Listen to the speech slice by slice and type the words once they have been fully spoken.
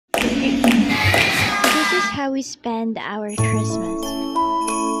This is how we spend our Christmas.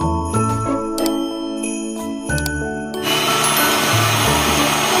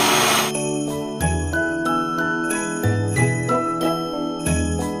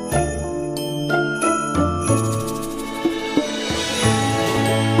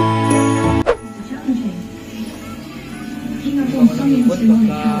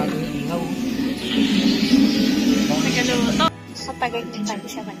 Nagaluto. Kapag nagtag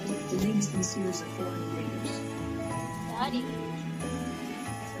siya kanina. Daddy.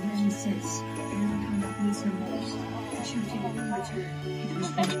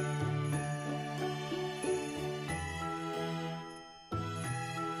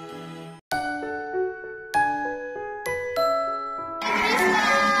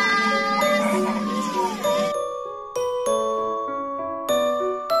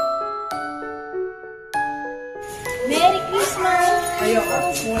 Merry Christmas! Ayoko.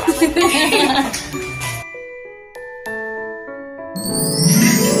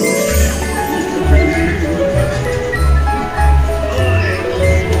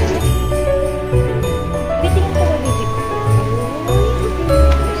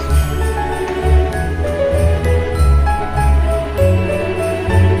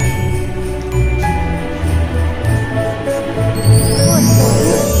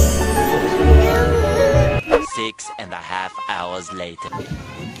 Later.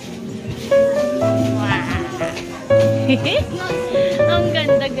 Ang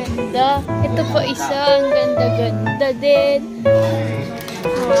ganda-ganda. Ito po isa. Ang ganda-ganda din.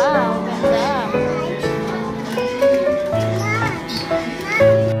 Wow, ganda.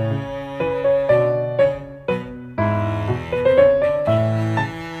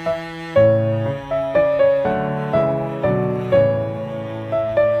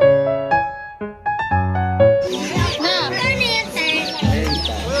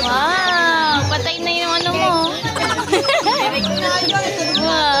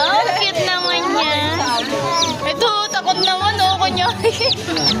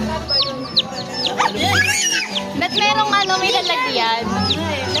 Ba't merong may lalagyan?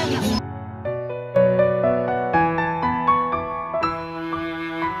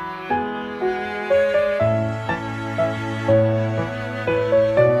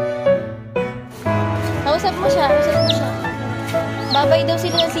 Kausap mo siya, Babay daw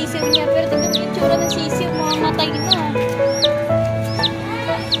sila ng sisiw niya, pero tingnan mo yung tsura ng sisiw, mamamatay na.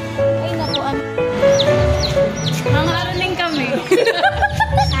 Ay, naku, mga aruling kami.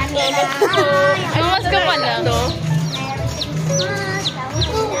 Amas ka pala.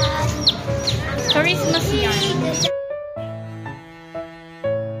 Christmas yan.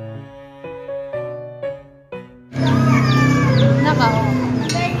 Naka.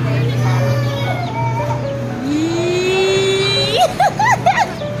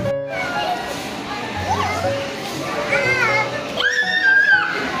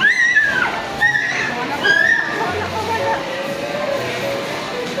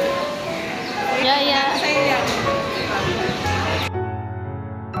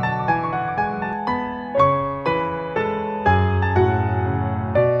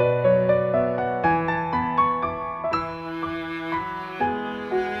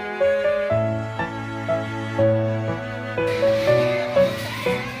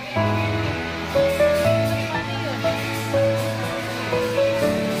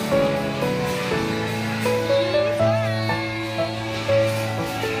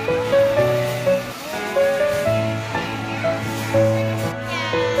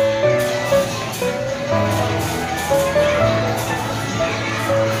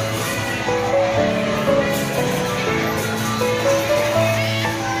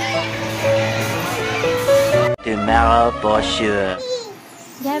 Tomorrow for sure.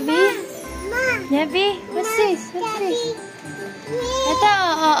 Yabi, what's this? Ito,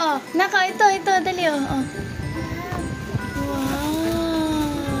 Naka, ito, dali, Wow.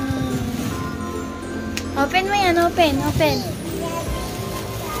 Open mo yan, open.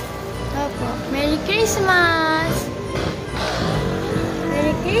 Opo. Merry Christmas!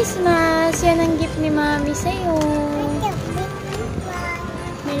 Merry Christmas! Yan ang gift ni Mami sa'yo.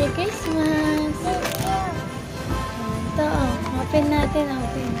 Merry Christmas! Ito, open natin,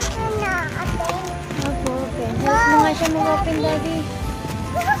 open. Opo, open. Help mo nga siya mag-open, Daddy.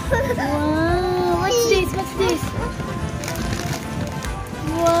 Wow! What's this?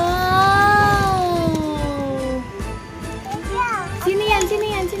 Wow! Sino yan?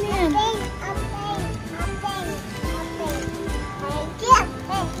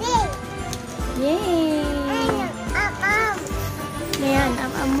 Yay! Ayan,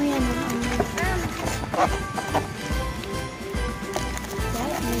 am mo yan, Daddy.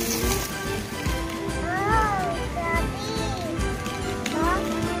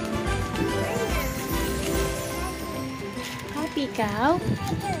 Ikaw?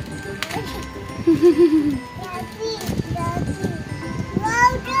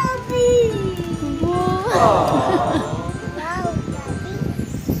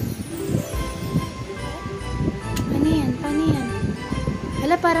 Paano yan? Paano yan?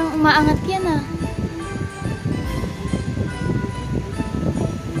 Hala, parang umaangat yan ah.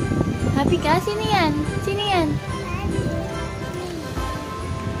 Happy ka? Sino yan? Sino yan?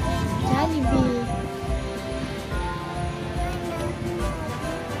 Jollibee.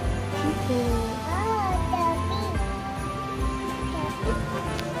 Okay.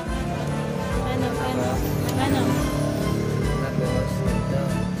 Paano?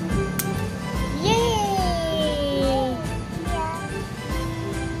 Yay!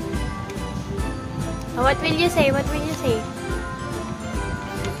 Oh, what will you say? What will you say?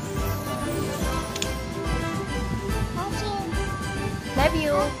 Love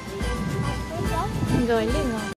you. Ang galing, oh.